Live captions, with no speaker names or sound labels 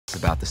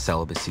about the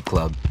celibacy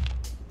club.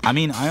 I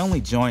mean, I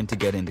only joined to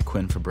get into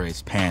Quinn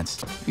Fabre's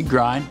pants. We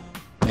grind,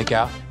 make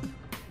out.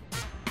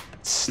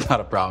 It's not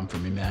a problem for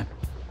me, man.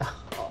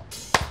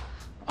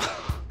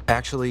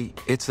 Actually,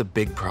 it's a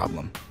big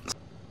problem.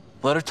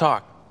 Let her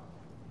talk.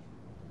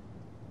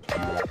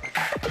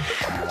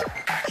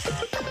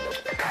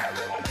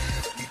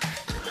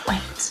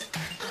 Wait.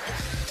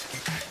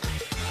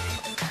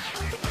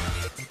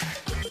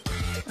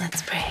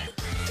 Let's pray.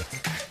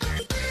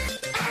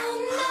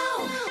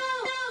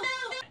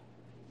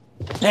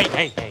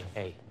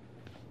 Hey.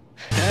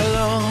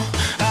 Hello,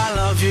 I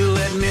love you,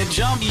 let me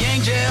jump the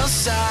angel's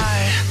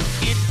side.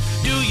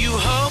 Do you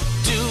hope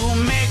to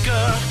make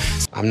her?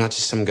 I'm not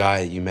just some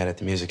guy that you met at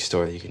the music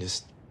store that you can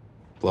just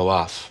blow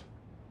off.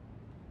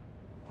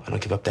 I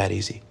don't give up that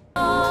easy.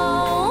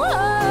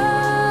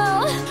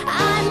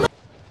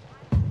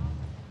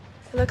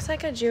 It looks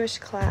like a Jewish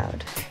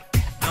cloud.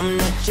 I'm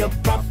not your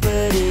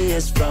property,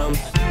 it's from.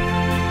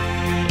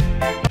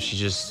 She's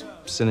just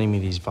sending me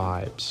these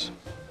vibes.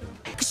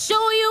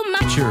 Show you my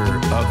Picture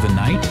of the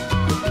night?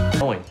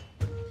 Going.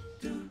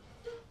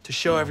 To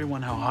show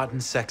everyone how hot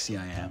and sexy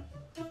I am.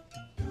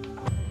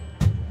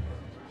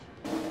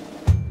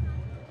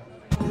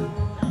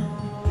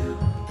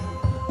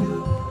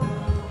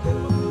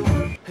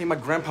 Hey, my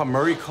grandpa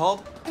Murray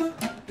called.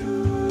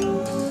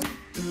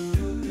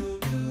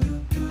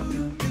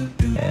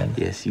 And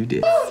yes, you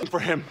did. For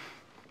him.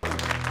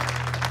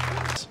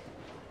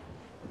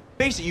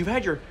 Face it, you've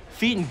had your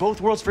feet in both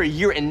worlds for a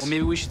year and... Well,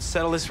 maybe we should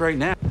settle this right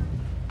now.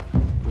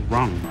 We're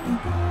wrong.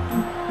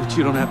 But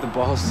you don't have the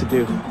balls to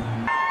do.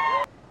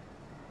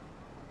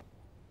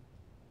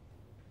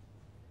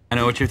 I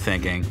know what you're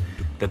thinking,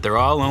 that they're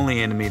all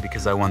only into me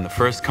because I won the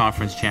first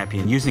conference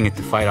champion, using it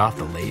to fight off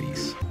the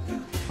ladies.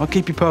 I'll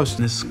keep you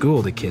posted. This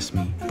school to kiss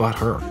me, but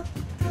her.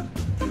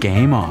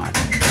 Game on.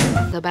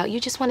 about you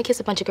just want to kiss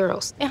a bunch of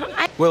girls.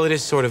 Well, it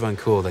is sort of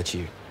uncool that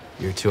you're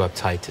too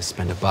uptight to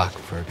spend $1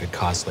 for a good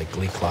cause like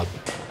Glee Club.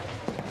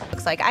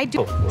 Looks like I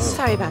do. Oh,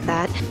 Sorry about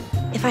that.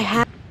 If I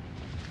had...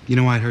 You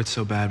know why it hurt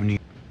so bad when you...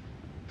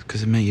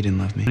 Because it meant you didn't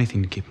love me.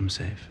 Anything to keep him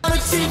safe.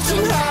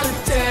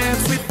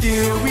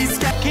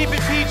 Keep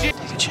it PG.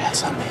 Take a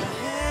chance on me.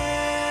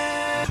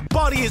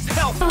 Body is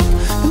health.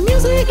 The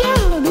music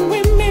out of the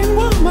women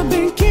woman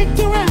been kicked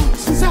around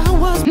since I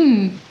was.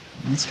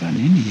 What's gotten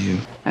into you?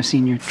 I've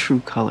seen your true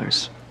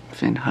colors,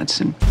 Finn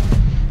Hudson.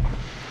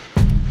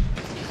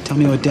 Tell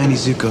me what Danny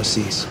Zuko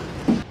sees.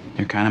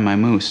 You're kind of my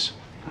moose.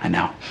 I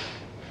know.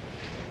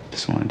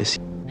 Just wanted to see.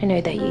 I know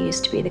that you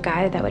used to be the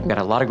guy that would... Got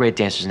a lot of great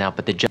dancers now,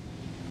 but the...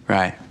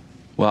 Right.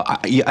 Well,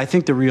 I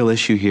think the real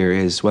issue here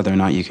is whether or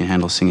not you can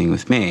handle singing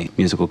with me.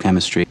 Musical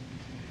chemistry.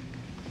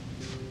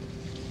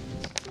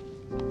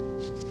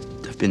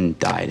 I've been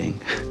dieting.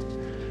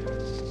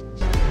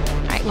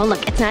 All right, well,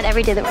 look, it's not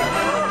every day that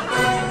we're...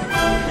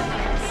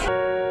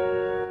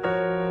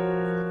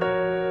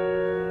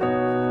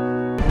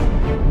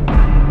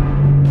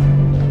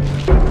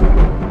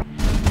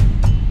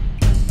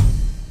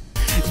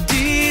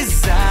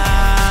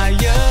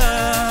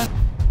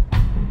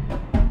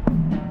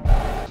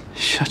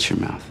 Shut your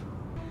mouth.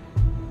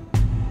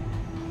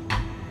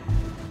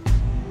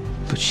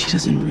 But she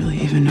doesn't really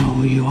even know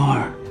who you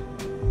are.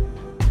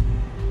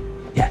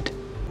 Yet.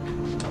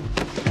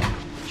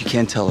 You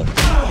can't tell her.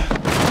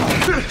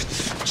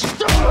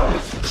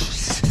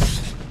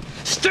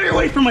 Stay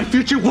away from my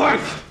future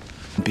wife.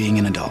 Being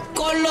an adult.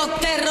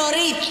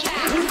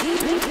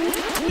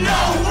 No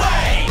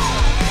way!